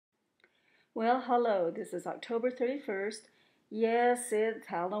Well, hello, this is October 31st. Yes, it's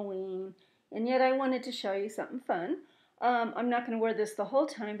Halloween, and yet I wanted to show you something fun. I'm not going to wear this the whole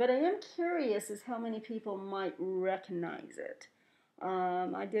time, but I am curious as how many people might recognize it.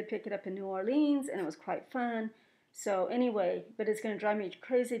 I did pick it up in New Orleans, and it was quite fun. So anyway, but it's going to drive me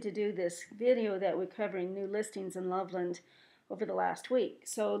crazy to do this video that we're covering new listings in Loveland over the last week.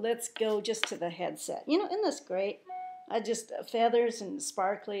 So let's go just to the headset. Isn't this great? I just feathers and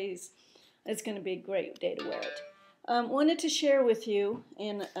sparklies. It's going to be a great day to wear it. Wanted to share with you,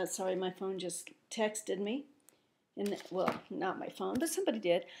 and sorry, my phone just texted me. And well, not my phone, but somebody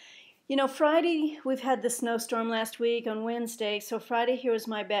did. Friday, we've had the snowstorm last week on Wednesday, so Friday here was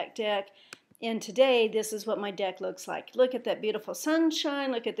my back deck, and today this is what my deck looks like. Look at that beautiful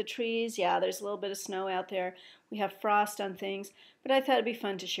sunshine, look at the trees. Yeah, there's a little bit of snow out there. We have frost on things, but I thought it'd be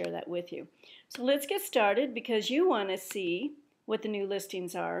fun to share that with you. So let's get started because you want to see what the new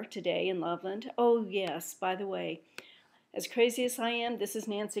listings are today in Loveland. Oh yes, by the way, as crazy as I am, this is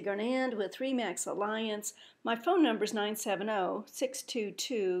Nanci Garnand with Remax Alliance. My phone number is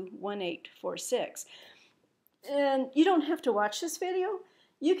 970-622-1846. And you don't have to watch this video.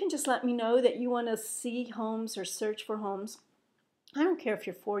 You can just let me know that you want to see homes or search for homes. I don't care if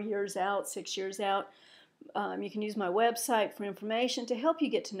you're 4 years out, 6 years out. You can use my website for information to help you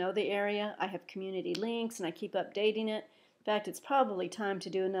get to know the area. I have community links and I keep updating it. In fact, it's probably time to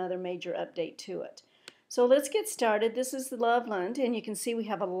do another major update to it. So let's get started. This is the Loveland, and you can see we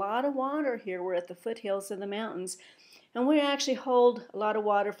have a lot of water here. We're at the foothills of the mountains, and we actually hold a lot of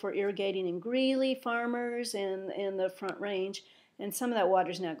water for irrigating in Greeley farmers and in the Front Range, and some of that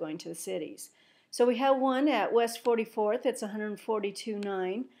water is now going to the cities. So we have one at West 44th. It's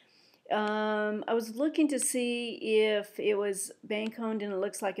 142.9. I was looking to see if it was bank owned, and it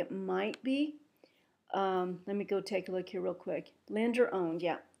looks like it might be. Let me go take a look here real quick. Lender owned,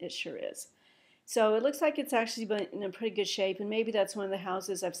 yeah, it sure is. So it looks like it's actually been in a pretty good shape, and maybe that's one of the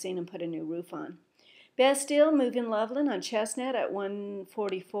houses I've seen them put a new roof on. Best deal, move in Loveland on Chestnut at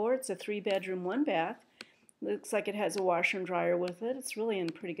 144. It's a 3-bedroom, 1-bath. Looks like it has a washer and dryer with it. It's really in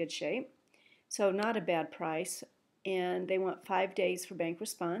pretty good shape. So not a bad price, and they want 5 days for bank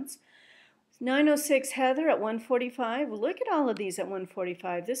response. 906 Heather at 145. Look at all of these at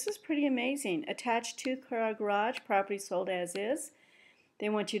 145. This is pretty amazing. Attached 2-car garage, property sold as is. They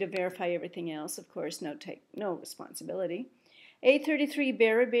want you to verify everything else, of course, no responsibility. 833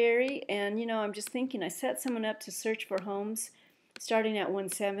 Berryberry, and I'm just thinking, I set someone up to search for homes starting at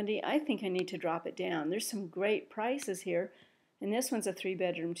 170. I think I need to drop it down. There's some great prices here, and this one's a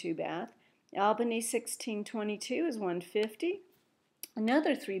 3-bedroom, 2-bath. Albany 1622 is 150.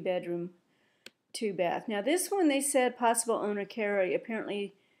 Another 3-bedroom, 2-bath. Now this one they said possible owner carry.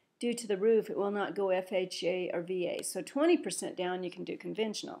 Apparently due to the roof it will not go FHA or VA. So 20% down you can do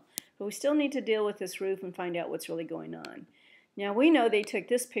conventional. But we still need to deal with this roof and find out what's really going on. Now we know they took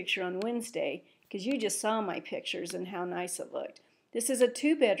this picture on Wednesday because you just saw my pictures and how nice it looked. This is a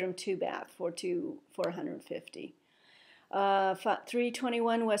 2-bedroom, 2-bath for $150.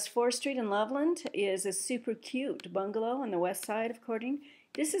 321 West 4th Street in Loveland is a super cute bungalow on the west side of Courting.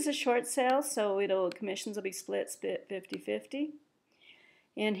 This is a short sale, so commissions will be split 50-50.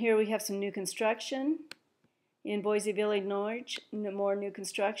 And here we have some new construction. In Boise Village North, more new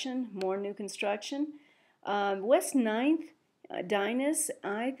construction, more new construction. West 9th, Dinas,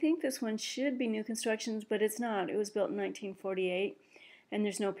 I think this one should be new constructions, but it's not. It was built in 1948, and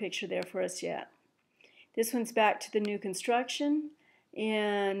there's no picture there for us yet. This one's back to the new construction.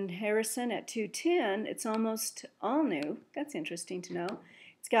 And Harrison at 210, it's almost all new. That's interesting to know.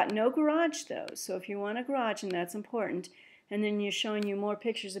 It's got no garage though, so if you want a garage, and that's important, and then you're showing you more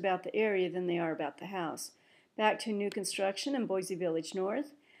pictures about the area than they are about the house. Back to new construction in Boise Village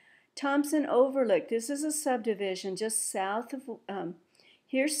North. Thompson Overlook, this is a subdivision just south of,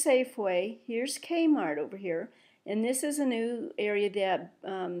 here's Safeway, here's Kmart over here, and this is a new area that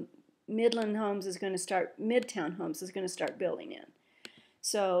Midtown Homes is going to start building in.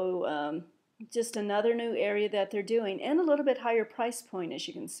 So just another new area that they're doing, and a little bit higher price point, as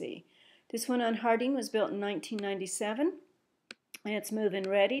you can see. This one on Harding was built in 1997, and it's move-in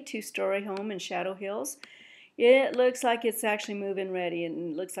ready, 2-story home in Shadow Hills. It looks like it's actually move-in ready,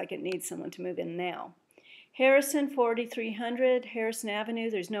 and looks like it needs someone to move in now. Harrison 4300 Harrison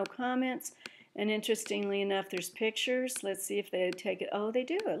Avenue, there's no comments, and interestingly enough there's pictures. Let's see if they take it. Oh, they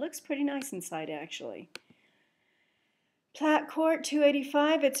do. It looks pretty nice inside actually. Platte Court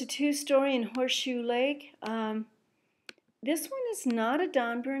 285, it's a 2-story in Horseshoe Lake. This one is not a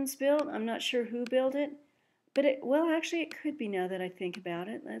Don Burns built. I'm not sure who built it, but actually it could be now that I think about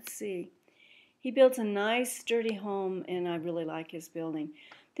it. Let's see. He built a nice sturdy home, and I really like his building.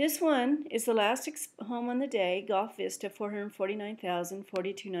 This one is the last home on the day, Golf Vista,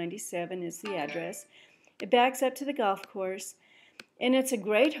 $449,042.97 is the address. It backs up to the golf course, and it's a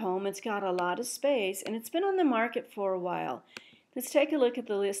great home. It's got a lot of space, and it's been on the market for a while. Let's take a look at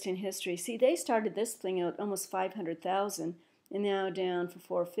the listing history. See, they started this thing at almost $500,000 and now down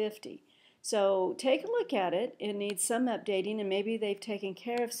for $450,000. So take a look at it. It needs some updating, and maybe they've taken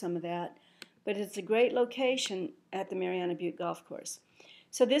care of some of that. But it's a great location at the Mariana Butte Golf Course.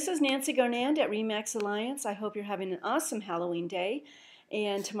 So this is Nanci Garnand at RE/MAX Alliance. I hope you're having an awesome Halloween day.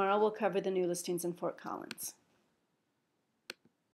 And tomorrow we'll cover the new listings in Fort Collins.